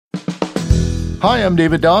Hi, I'm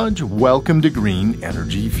David Dodge. Welcome to Green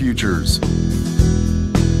Energy Futures.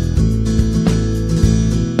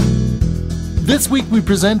 This week we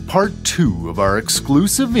present part 2 of our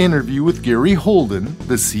exclusive interview with Gary Holden,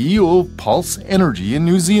 the CEO of Pulse Energy in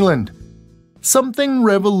New Zealand. Something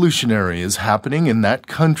revolutionary is happening in that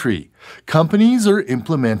country. Companies are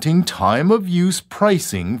implementing time-of-use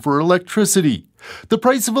pricing for electricity. The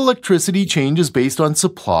price of electricity changes based on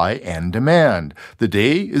supply and demand. The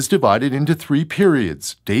day is divided into 3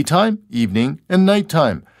 periods: daytime, evening, and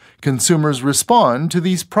nighttime. Consumers respond to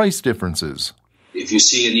these price differences. If you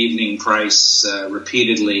see an evening price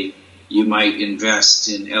repeatedly, you might invest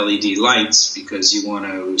in LED lights because you want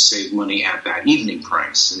to save money at that evening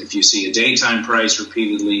price. And if you see a daytime price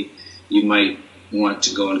repeatedly, you might want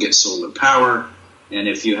to go and get solar power. And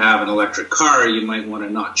if you have an electric car, you might want to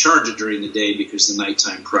not charge it during the day because the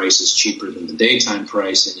nighttime price is cheaper than the daytime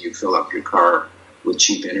price and you fill up your car with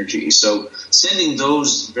cheap energy. So sending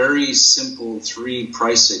those very simple 3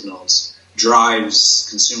 price signals drives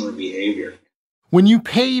consumer behavior. When you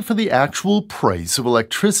pay for the actual price of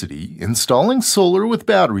electricity, installing solar with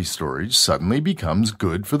battery storage suddenly becomes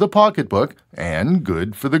good for the pocketbook and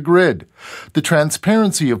good for the grid. The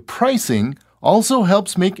transparency of pricing also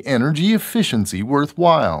helps make energy efficiency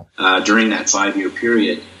worthwhile. During that 5-year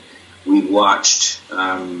period, we watched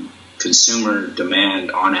consumer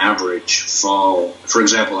demand on average fall. For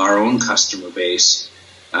example, our own customer base,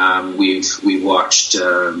 we've watched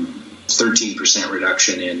 13%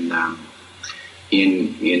 reduction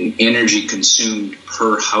in energy consumed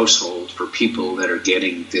per household for people that are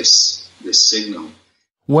getting this signal.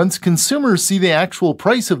 Once consumers see the actual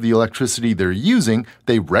price of the electricity they're using,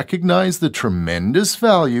 they recognize the tremendous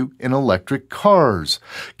value in electric cars.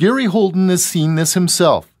 Gary Holden has seen this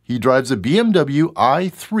himself. He drives a BMW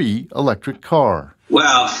i3 electric car.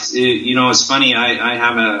 Well, it's funny. I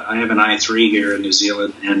have an i3 here in New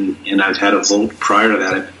Zealand, and I've had a Volt prior to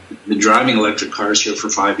that. I've been driving electric cars here for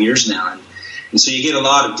 5 years now, and so you get a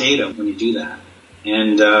lot of data when you do that.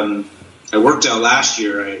 And I worked out last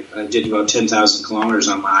year, I did about 10,000 kilometers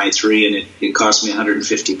on my i3, and it cost me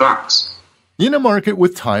 $150. In a market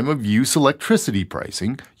with time-of-use electricity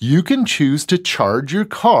pricing, you can choose to charge your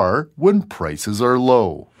car when prices are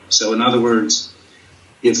low. So in other words,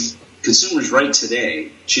 if consumers right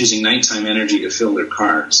today choosing nighttime energy to fill their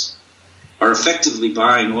cars are effectively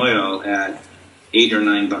buying oil at $8 or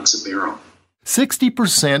 $9 a barrel.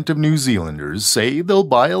 60% of New Zealanders say they'll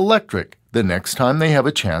buy electric the next time they have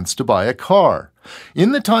a chance to buy a car.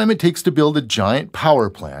 In the time it takes to build a giant power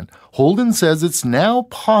plant, Holden says it's now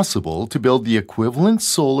possible to build the equivalent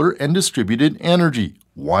solar and distributed energy,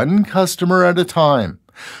 one customer at a time.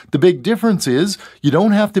 The big difference is you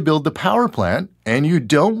don't have to build the power plant and you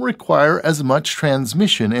don't require as much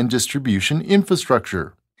transmission and distribution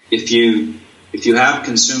infrastructure. If you have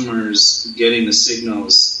consumers getting the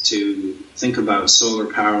signals to think about solar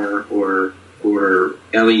power or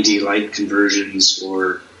LED light conversions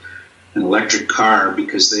or an electric car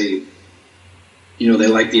because they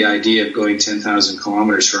like the idea of going 10,000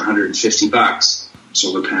 kilometers for $150.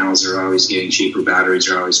 Solar panels are always getting cheaper. Batteries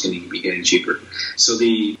are always going to be getting cheaper. So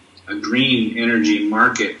a green energy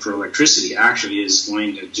market for electricity actually is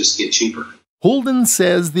going to just get cheaper. Holden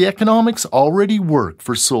says the economics already work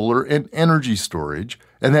for solar and energy storage,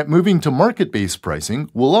 and that moving to market-based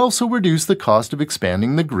pricing will also reduce the cost of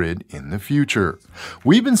expanding the grid in the future.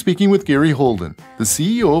 We've been speaking with Gary Holden, the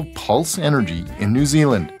CEO of Pulse Energy in New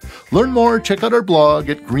Zealand. Learn more, check out our blog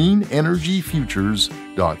at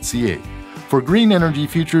greenenergyfutures.ca. For Green Energy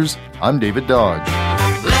Futures, I'm David Dodge.